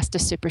shine as the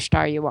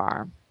superstar you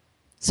are.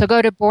 So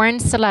go to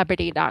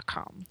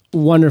borncelebrity.com.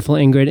 Wonderful,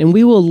 Ingrid. And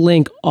we will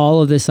link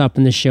all of this up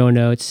in the show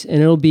notes, and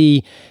it'll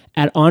be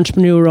at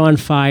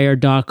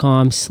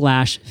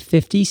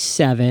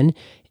entrepreneuronfire.com/57.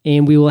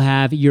 And we will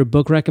have your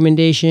book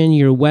recommendation,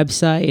 your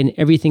website, and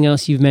everything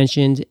else you've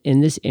mentioned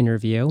in this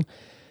interview.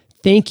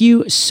 Thank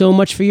you so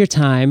much for your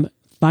time.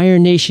 Fire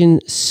Nation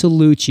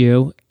salutes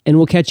you, and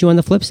we'll catch you on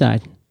the flip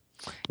side.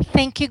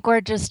 Thank you,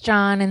 gorgeous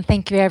John, and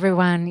thank you,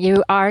 everyone.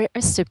 You are a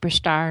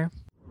superstar.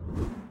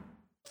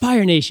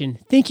 Fire Nation,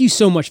 thank you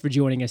so much for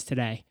joining us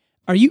today.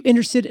 Are you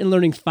interested in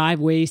learning 5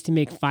 ways to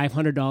make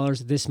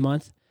 $500 this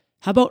month?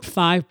 How about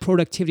 5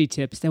 productivity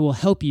tips that will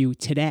help you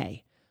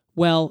today?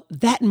 Well,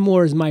 that and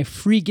more is my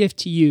free gift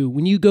to you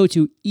when you go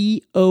to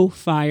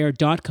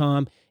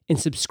eofire.com and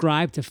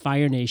subscribe to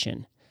Fire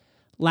Nation.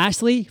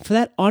 Lastly, for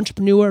that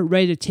entrepreneur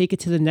ready to take it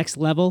to the next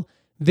level,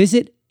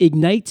 visit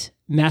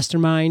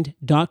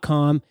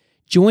ignitemastermind.com,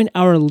 join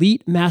our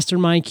elite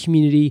mastermind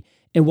community,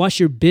 and watch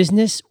your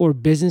business or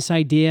business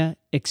idea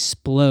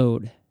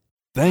explode.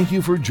 Thank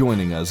you for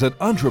joining us at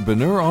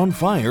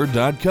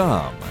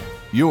entrepreneuronfire.com,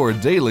 your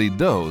daily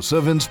dose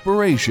of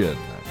inspiration.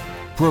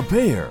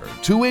 Prepare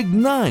to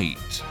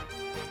ignite.